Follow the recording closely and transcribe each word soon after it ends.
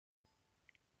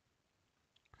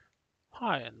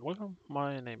Hi and welcome.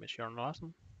 My name is Jørgen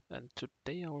Larsen, and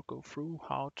today I will go through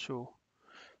how to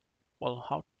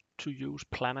use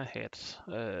PlanAhead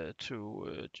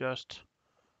to just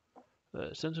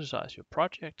synthesize your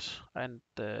project and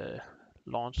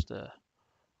launch the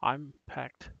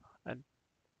impact and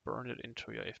burn it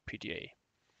into your FPGA.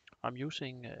 I'm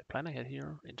using PlanAhead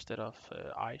here instead of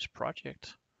ICE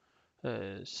project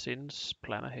since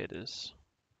PlanAhead is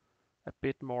a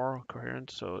bit more coherent,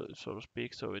 so to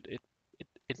speak. So it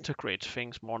integrates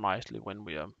things more nicely when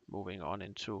we are moving on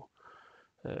into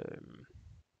um,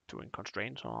 doing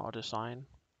constraints on our design.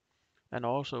 And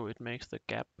also it makes the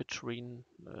gap between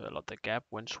the gap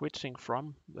when switching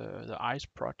from the ICE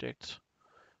project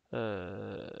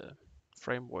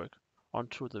framework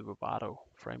onto the Vibrato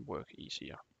framework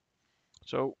easier.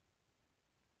 So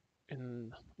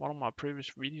in one of my previous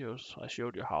videos, I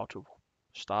showed you how to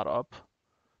start up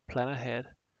PlanAhead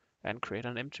and create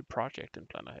an empty project in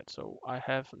PlanAhead. So I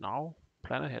have now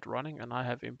PlanAhead running and I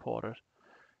have imported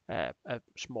a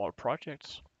small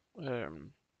project.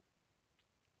 Um,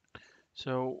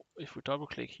 so if we double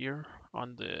click here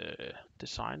on the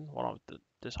design, one of the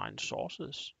design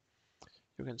sources,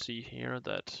 you can see here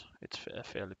that it's a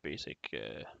fairly basic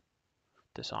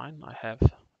design. I have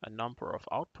a number of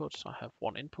outputs. I have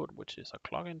one input, which is a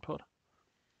clock input.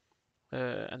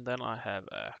 And then I have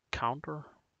a counter.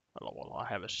 Well, I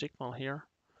have a signal here.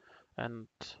 And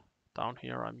down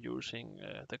here, I'm using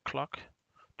the clock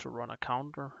to run a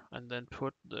counter and then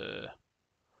put the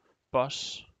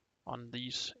bus on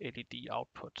these LED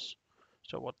outputs.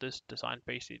 So what this design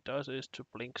basically does is to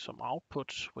blink some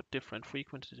outputs with different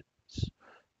frequencies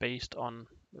based on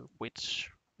which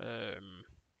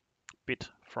bit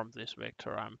from this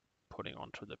vector I'm putting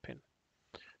onto the pin.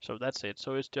 So that's it.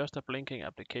 So it's just a blinking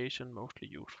application mostly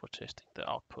used for testing the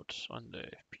outputs on the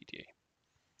FPGA.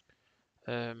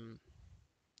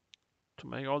 To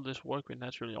make all this work, we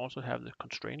naturally also have the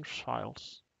constraint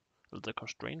files, the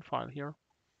constraint file here,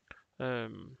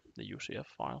 the UCF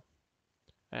file.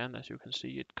 And as you can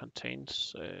see, it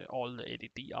contains all the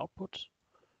LED outputs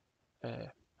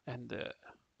and the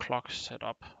clock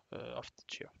setup of the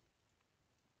chip.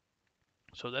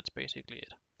 So that's basically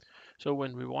it. So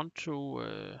when we want to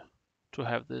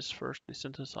have this firstly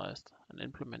synthesized and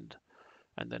implemented,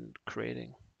 and then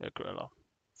creating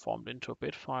formed into a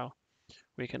bit file,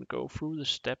 we can go through the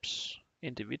steps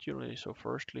individually. So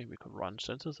firstly, we could run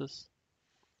synthesis,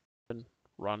 then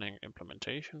running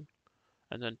implementation,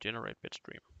 and then generate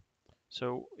bitstream.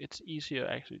 So it's easier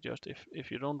actually just if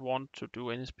you don't want to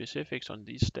do any specifics on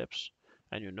these steps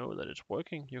and you know that it's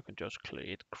working, you can just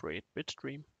create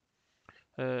bitstream.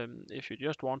 If you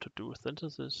just want to do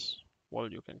synthesis,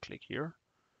 well, you can click here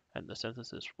and the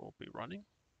synthesis will be running.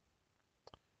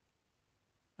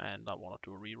 And I want to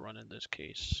do a rerun in this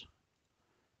case.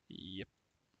 Yep.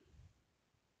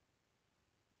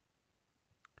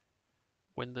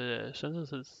 When the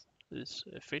synthesis is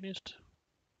finished,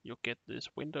 you get this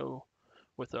window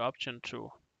with the option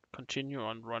to continue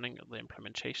on running the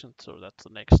implementation. So that's the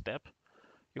next step.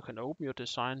 You can open your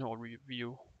design or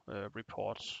review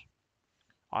reports.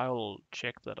 I'll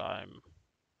check that I'm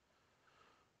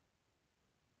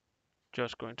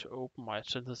just going to open my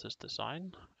synthesis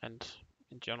design, and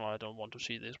in general I don't want to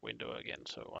see this window again,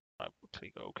 so I will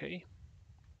click OK,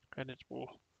 and it will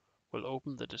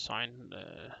open the design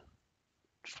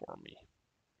for me.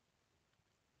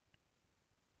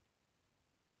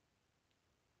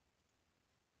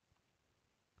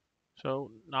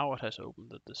 So now it has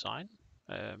opened the design,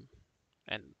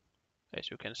 and as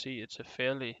you can see, it's a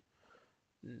fairly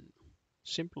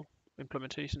simple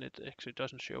implementation. It actually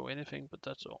doesn't show anything, but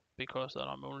that's all because that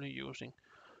I'm only using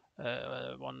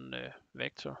one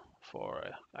vector for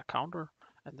a counter,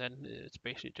 and then it's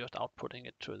basically just outputting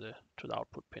it to the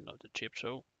output pin of the chip.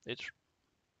 So it's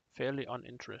fairly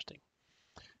uninteresting.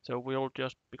 So we'll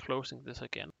just be closing this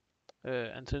again,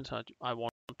 and since I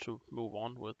want to move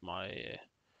on with my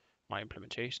my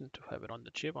implementation to have it on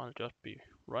the chip, I'll just be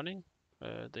running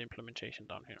the implementation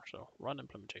down here. So run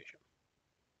implementation.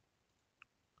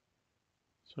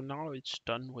 So now it's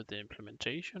done with the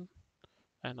implementation,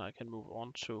 and I can move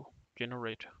on to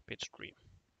generate bitstream.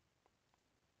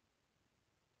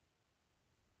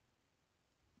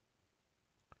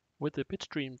 With the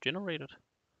bitstream generated,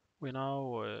 we're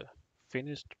now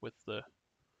finished with the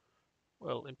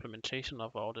implementation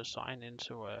of our design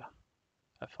into a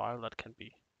file that can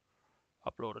be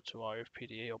uploaded to our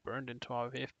FPGA or burned into our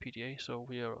FPGA. So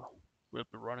we'll be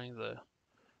running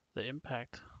the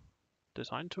impact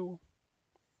design tool.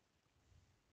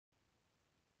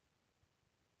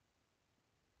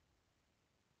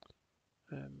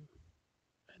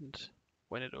 And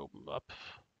when it opens up,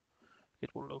 it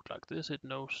will look like this. It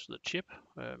knows the chip.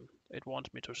 It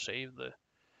wants me to save the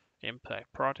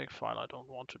impact project file. I don't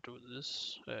want to do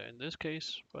this in this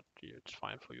case, but it's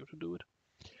fine for you to do it.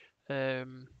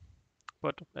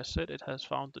 But as said, it has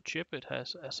found the chip. It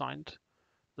has assigned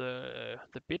the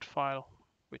bit file,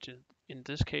 which in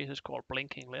this case is called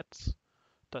blinking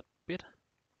LEDs.bit.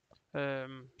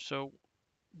 So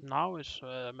now it's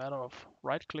a matter of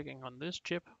right-clicking on this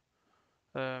chip.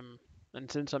 And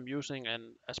since I'm using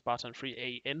a Spartan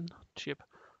 3 AN chip,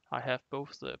 I have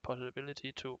both the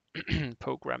possibility to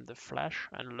program the flash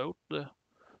and load the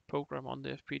program on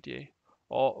the FPGA,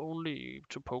 or only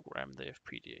to program the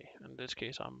FPGA. In this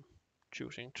case, I'm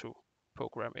choosing to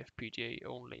program FPGA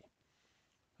only.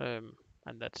 And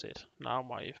that's it. Now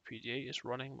my FPGA is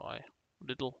running my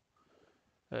little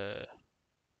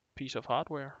piece of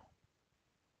hardware,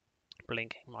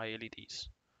 blinking my LEDs.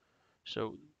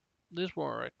 So this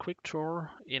was a quick tour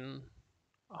in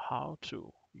how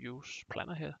to use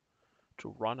PlanAhead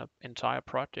to run an entire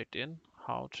project in,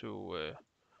 how to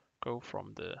go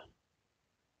from the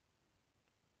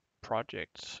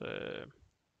project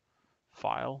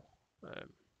file,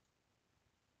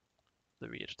 the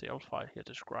VHDL file here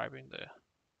describing the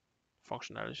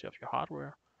functionality of your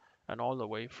hardware, and all the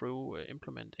way through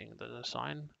implementing the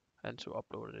design and to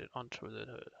upload it onto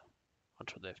the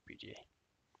FPGA.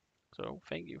 So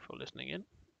thank you for listening in.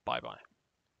 Bye bye.